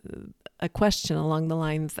a question along the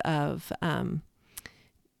lines of,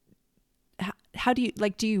 how do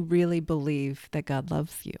you really believe that God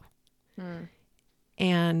loves you?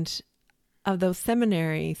 And of those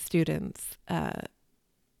seminary students,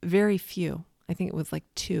 very few, I think it was like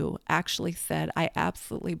 2, actually said, I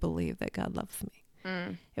absolutely believe that God loves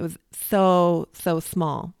me. It was so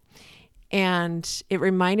small. And it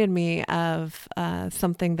reminded me of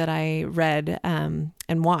something that I read and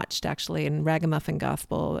watched actually in Ragamuffin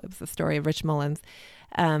Gospel. It was the story of Rich Mullins.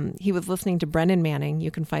 He was listening to Brennan Manning.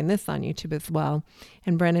 You can find this on YouTube as well.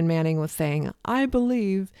 And Brennan Manning was saying, I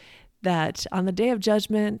believe that on the day of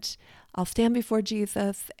judgment, I'll stand before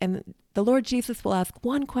Jesus and the Lord Jesus will ask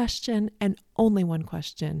one question and only one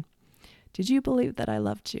question. Did you believe that I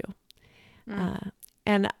loved you?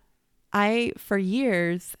 And I, for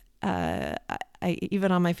years, I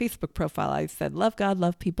even on my Facebook profile, I said, love God,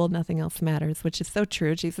 love people, nothing else matters, which is so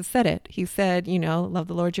true. Jesus said it. He said, love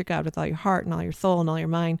the Lord your God with all your heart and all your soul and all your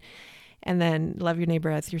mind, and then love your neighbor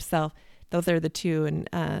as yourself. Those are the two. And,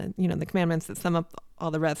 the commandments that sum up all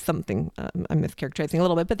the rest, something I'm mischaracterizing a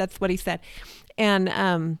little bit, but that's what he said.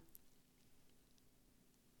 And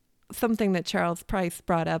something that Charles Price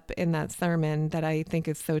brought up in that sermon that I think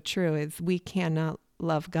is so true is we cannot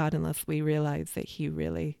love God unless we realize that he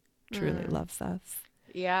really truly loves us.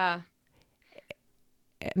 Yeah.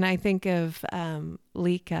 And I think of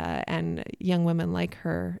Lika and young women like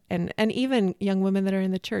her, and even young women that are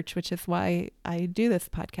in the church, which is why I do this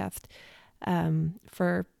podcast,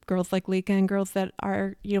 for girls like Lika and girls that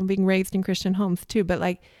are, being raised in Christian homes too. But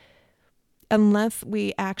like, unless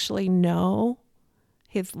we actually know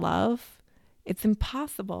his love, it's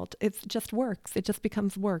impossible. It just works. It just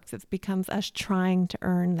becomes works. It becomes us trying to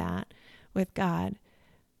earn that with God,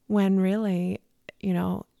 when really,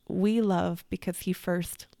 we love because he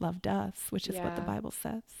first loved us, which is what the Bible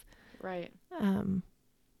says. Right.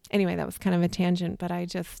 Anyway, that was kind of a tangent, but I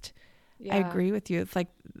agree with you. It's like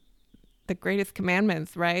the greatest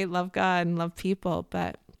commandments, right? Love God and love people.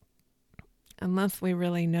 But unless we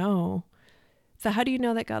really know. So how do you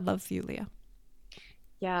know that God loves you, Leah?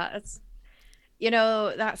 Yeah, it's,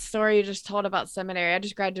 that story you just told about seminary. I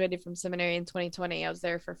just graduated from seminary in 2020. I was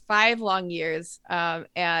there for 5 long years.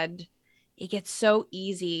 And it gets so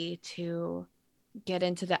easy to get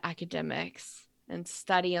into the academics and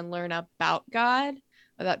study and learn about God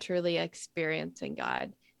without truly experiencing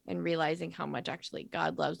God and realizing how much actually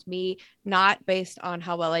God loves me, not based on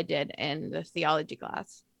how well I did in the theology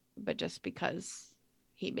class, but just because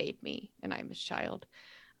he made me and I'm his child.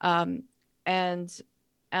 Um, and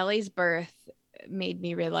Ellie's birth made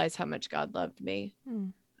me realize how much God loved me.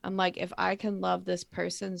 I'm like, if I can love this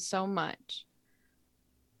person so much,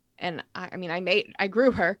 and I mean, I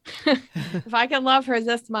grew her. If I can love her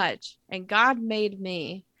this much and God made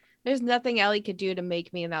me, there's nothing Ellie could do to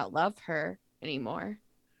make me not love her anymore.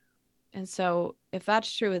 And so if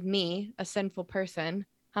that's true with me, a sinful person,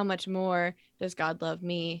 how much more does God love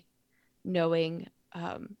me, knowing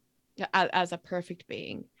as a perfect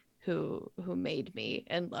being who made me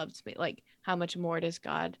and loves me? Like, how much more does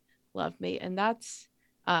God love me? And that's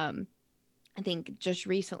I think just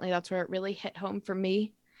recently, that's where it really hit home for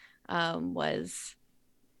me, was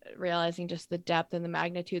realizing just the depth and the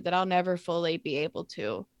magnitude that I'll never fully be able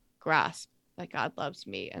to grasp, that God loves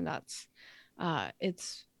me. And that's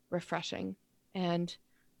it's refreshing and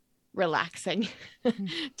relaxing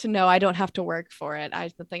to know I don't have to work for it.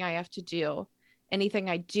 The thing I have to do, anything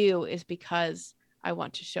I do, is because I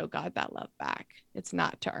want to show God that love back. It's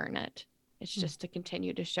not to earn it. It's just to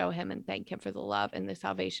continue to show him and thank him for the love and the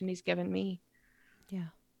salvation he's given me. Yeah.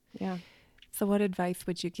 Yeah. So what advice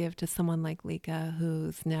would you give to someone like Leah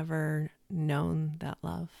who's never known that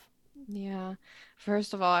love? Yeah.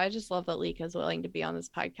 First of all, I just love that Leah is willing to be on this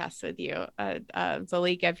podcast with you. So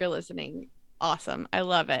Leah, if you're listening, awesome. I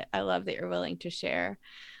love it. I love that you're willing to share.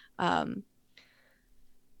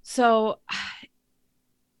 So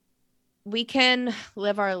we can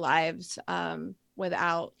live our lives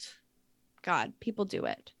without God. People do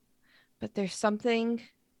it. But there's something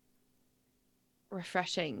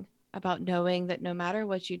refreshing about knowing that no matter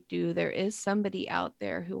what you do, there is somebody out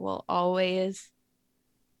there who will always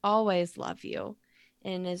love you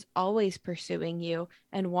and is always pursuing you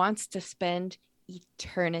and wants to spend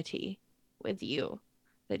eternity with you.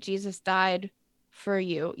 That Jesus died for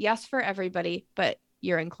you. Yes, for everybody, but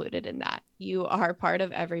you're included in that. You are part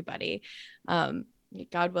of everybody.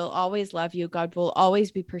 God will always love you. God will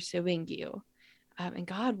always be pursuing you. And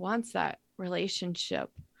God wants that relationship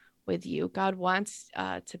with you. God wants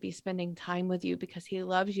to be spending time with you because he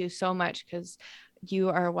loves you so much, because you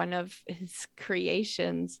are one of his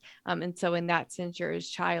creations. And so in that sense, you're his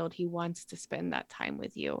child. He wants to spend that time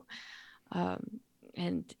with you.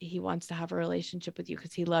 And he wants to have a relationship with you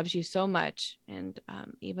because he loves you so much. And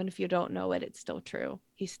even if you don't know it, it's still true.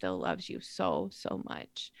 He still loves you so, so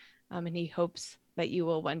much. And he hopes that you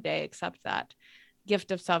will one day accept that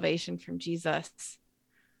gift of salvation from Jesus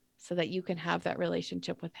so that you can have that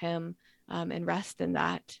relationship with him and rest in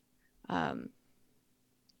that. And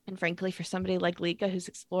frankly, for somebody like Leah who's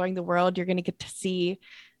exploring the world, you're going to get to see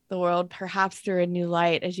the world perhaps through a new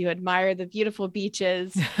light as you admire the beautiful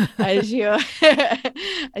beaches, as you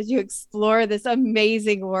as you explore this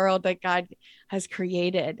amazing world that God has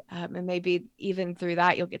created. And maybe even through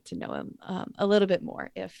that, you'll get to know him a little bit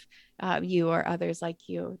more if you or others like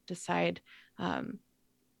you decide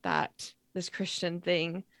that this Christian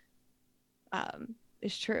thing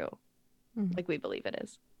is true, like we believe it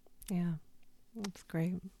is. Yeah, that's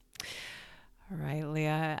great. All right,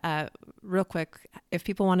 Leah, real quick, if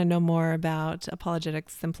people want to know more about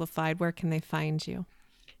Apologetics Simplified, where can they find you?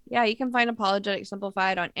 Yeah, you can find Apologetics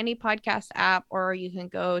Simplified on any podcast app, or you can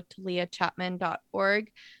go to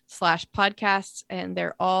leahchapman.org/podcasts, and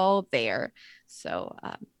they're all there. So,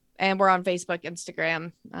 and we're on Facebook,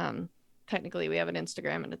 Instagram. Technically, we have an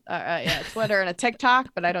Instagram and Twitter and a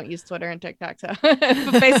TikTok, but I don't use Twitter and TikTok. So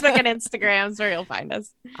Facebook and Instagram is where you'll find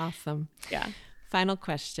us. Awesome. Yeah. Final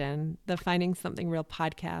question. The Finding Something Real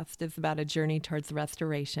podcast is about a journey towards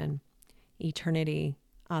restoration, eternity,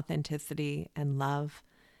 authenticity, and love.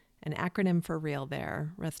 An acronym for REAL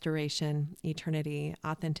there: restoration, eternity,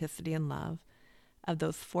 authenticity, and love. Of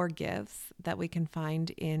those 4 gifts that we can find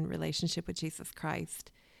in relationship with Jesus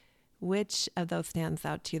Christ, which of those stands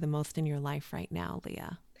out to you the most in your life right now,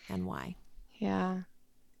 Leah, and why? Yeah.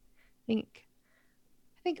 I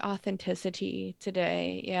think authenticity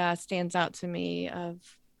today, stands out to me. Of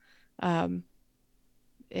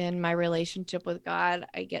in my relationship with God,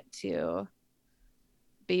 I get to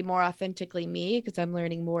be more authentically me because I'm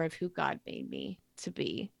learning more of who God made me to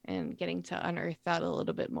be and getting to unearth that a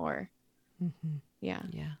little bit more. Mm-hmm. Yeah.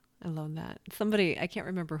 I love that. Somebody, I can't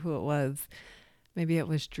remember who it was. Maybe it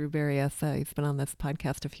was Drew Berryessa. He's been on this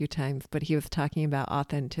podcast a few times, but he was talking about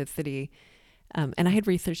authenticity. And I had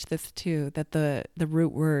researched this too, that the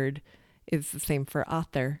root word is the same for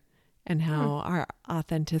author. and how our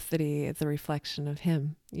authenticity is a reflection of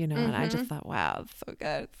him, and I just thought, wow, it's so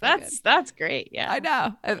good. That's great. Yeah. I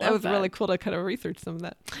know. It was really cool to kind of research some of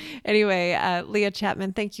that. Anyway, Leah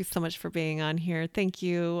Chapman, thank you so much for being on here. Thank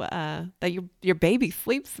you that your baby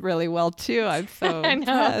sleeps really well too. I'm so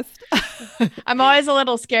impressed. I'm always a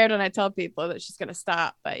little scared when I tell people that she's going to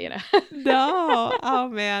stop, but No. Oh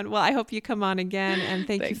man. Well, I hope you come on again, and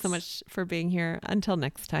thank you so much for being here. Until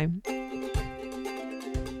next time.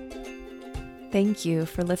 Thank you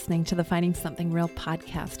for listening to the Finding Something Real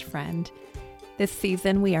podcast, friend. This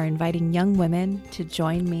season, we are inviting young women to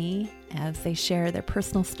join me as they share their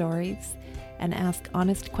personal stories and ask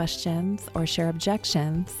honest questions or share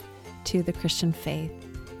objections to the Christian faith.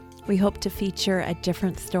 We hope to feature a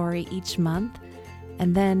different story each month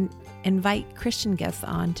and then invite Christian guests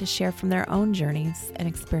on to share from their own journeys and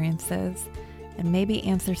experiences and maybe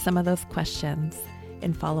answer some of those questions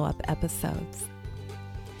in follow-up episodes.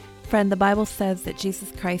 Friend, the Bible says that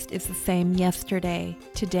Jesus Christ is the same yesterday,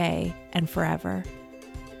 today, and forever.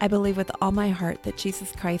 I believe with all my heart that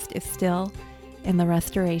Jesus Christ is still in the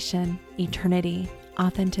restoration, eternity,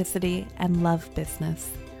 authenticity, and love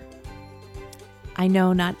business. I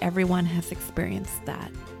know not everyone has experienced that,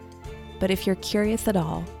 but if you're curious at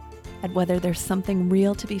all at whether there's something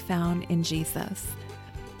real to be found in Jesus,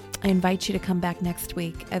 I invite you to come back next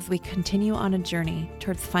week as we continue on a journey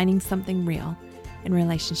towards finding something real in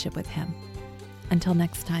relationship with Him. Until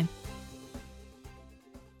next time.